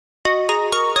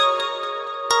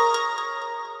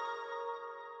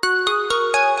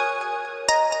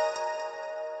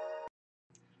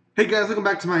Hey guys, welcome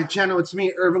back to my channel. It's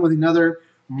me, Irvin, with another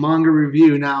manga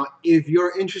review. Now, if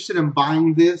you're interested in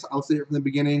buying this, I'll say it from the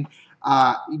beginning.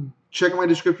 Check my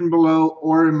description below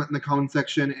or in the comment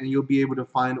section, and you'll be able to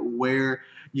find where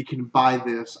you can buy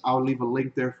this. I'll leave a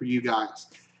link there for you guys.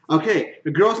 Okay,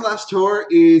 The Girl's Last Tour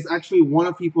is actually one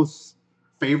of people's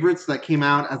favorites that came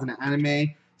out as an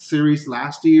anime series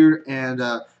last year. And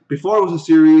before it was a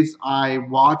series, I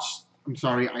read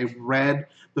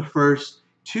the first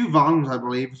 2 volumes, I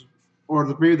believe, or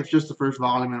maybe just the first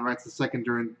volume and writes the second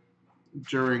during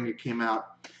it came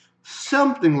out,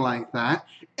 something like that.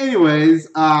 Anyways,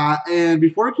 and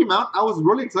before it came out, I was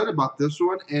really excited about this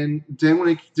one, and then when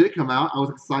it did come out, I was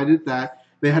excited that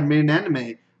they had made an anime.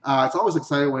 It's always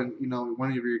exciting when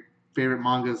one of your favorite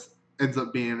mangas ends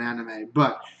up being an anime,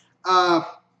 but I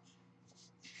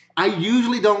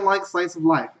usually don't like slice of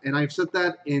life, and I've said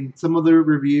that in some other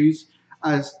reviews.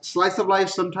 Slice of life,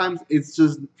 sometimes it's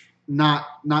just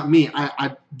not me.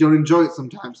 I don't enjoy it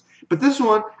sometimes. But this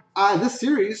one, this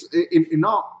series, in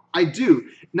all, I do.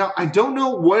 Now, I don't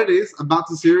know what it is about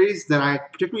the series that I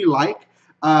particularly like,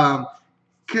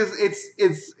 because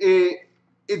it's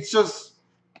just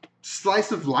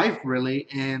slice of life, really,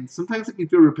 and sometimes it can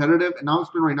feel repetitive, and I'll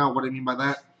explain right now what I mean by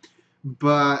that.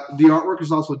 But the artwork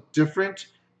is also different,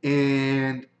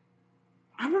 and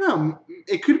I don't know.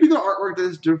 It could be the artwork that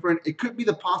is different. It could be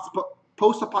the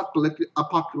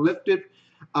post-apocalyptic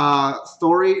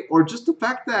story, or just the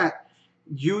fact that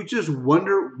you just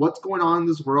wonder what's going on in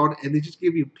this world, and they just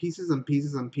give you pieces and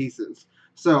pieces and pieces.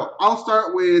 So I'll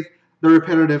start with the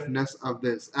repetitiveness of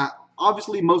this.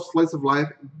 Obviously, most slice of life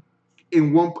at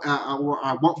one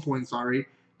point,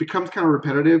 becomes kind of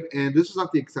repetitive, and this is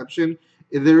not the exception.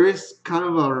 There is kind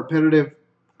of a repetitive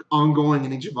ongoing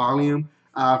in each volume.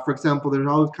 For example, there's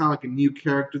always kind of like a new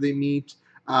character they meet,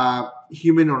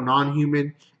 human or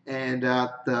non-human, and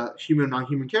the human or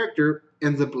non-human character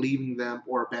ends up leaving them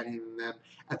or abandoning them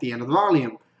at the end of the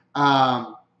volume.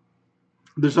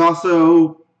 There's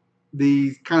also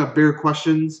these kind of bare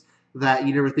questions that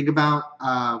you never think about,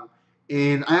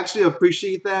 and I actually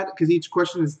appreciate that because each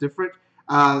question is different.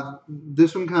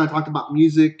 This one kind of talked about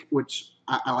music, which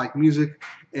I like music,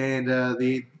 and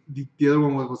the other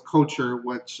one was culture,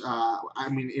 which I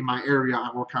mean, in my area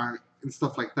I work on and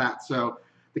stuff like that. So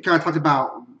they kind of talked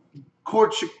about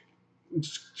culture,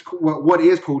 what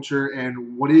is culture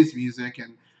and what is music,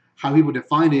 and how people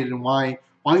define it and why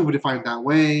people define it that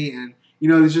way. And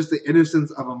it's just the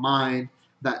innocence of a mind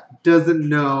that doesn't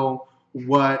know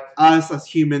what us as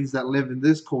humans that live in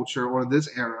this culture or this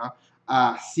era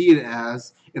see it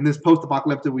as. In this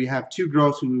post-apocalyptic, we have 2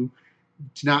 girls who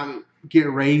do not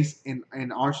get raised in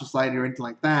our society or anything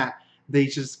like that. They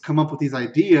just come up with these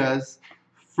ideas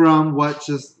from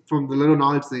the little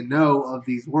knowledge they know of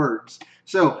these words.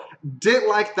 So did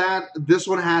like that. This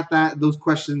one had those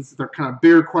questions. They're kind of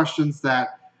bare questions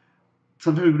that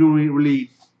sometimes we don't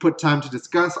really put time to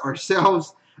discuss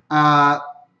ourselves. The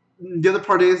other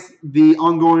part is the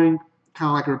ongoing, kind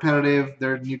of like repetitive.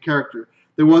 There's a new character.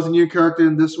 There was a new character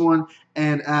in this one,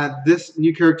 and this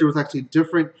new character was actually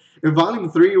different. In Volume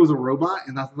 3, it was a robot,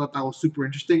 and I thought that was super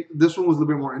interesting. This one was a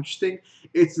little bit more interesting.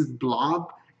 It's this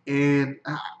blob, and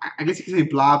I guess you can say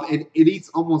blob. It eats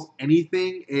almost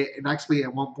anything. It actually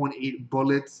at one point ate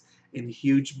bullets, and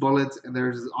huge bullets, and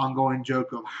there's this ongoing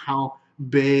joke of how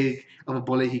big of a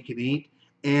bullet he can eat.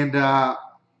 And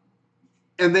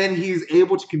then he's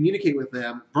able to communicate with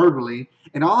them verbally,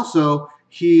 and also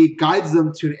he guides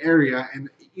them to an area, and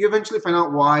you eventually find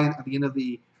out why at the end of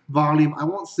the volume. I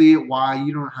won't say it why.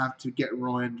 You don't have to get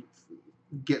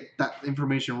that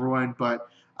information ruined, but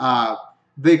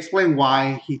they explain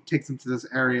why he takes them to this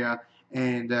area.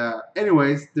 And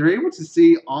anyways, they're able to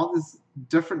see all this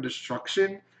different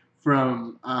destruction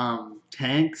from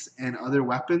tanks and other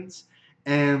weapons,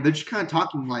 and they're just kind of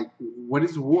talking like, what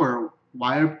is war?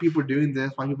 Why are people doing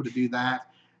this? Why are people to do that?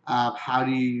 How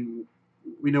do you,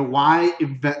 why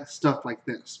invent stuff like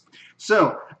this?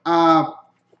 So,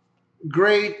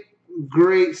 great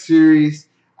series.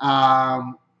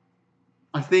 I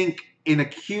think in a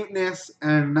cuteness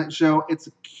and a nutshell, it's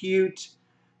a cute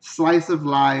slice of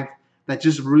life that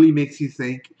just really makes you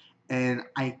think, and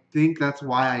I think that's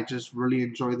why I just really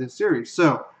enjoy this series.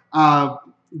 So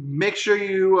make sure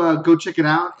you go check it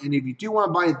out, and if you do want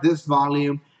to buy this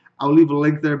volume, I'll leave a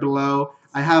link there below.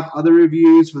 I have other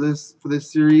reviews for this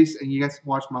series, and you guys can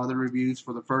watch my other reviews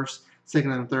for the first,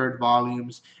 second, and third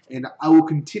volumes. And I will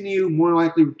continue more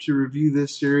likely to review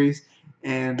this series.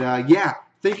 And yeah,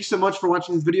 thank you so much for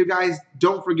watching this video, guys.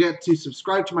 Don't forget to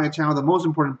subscribe to my channel, the most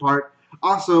important part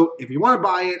Also, if you want to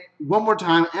buy it, one more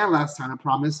time and last time, I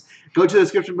promise, go to the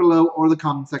description below or the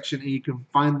comment section and you can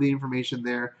find the information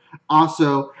there.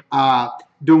 Also,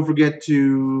 don't forget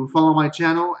to follow my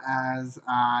channel as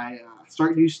I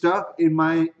start new stuff in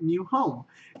my new home.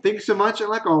 Thanks so much, and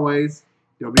like always,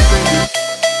 don't be strangers.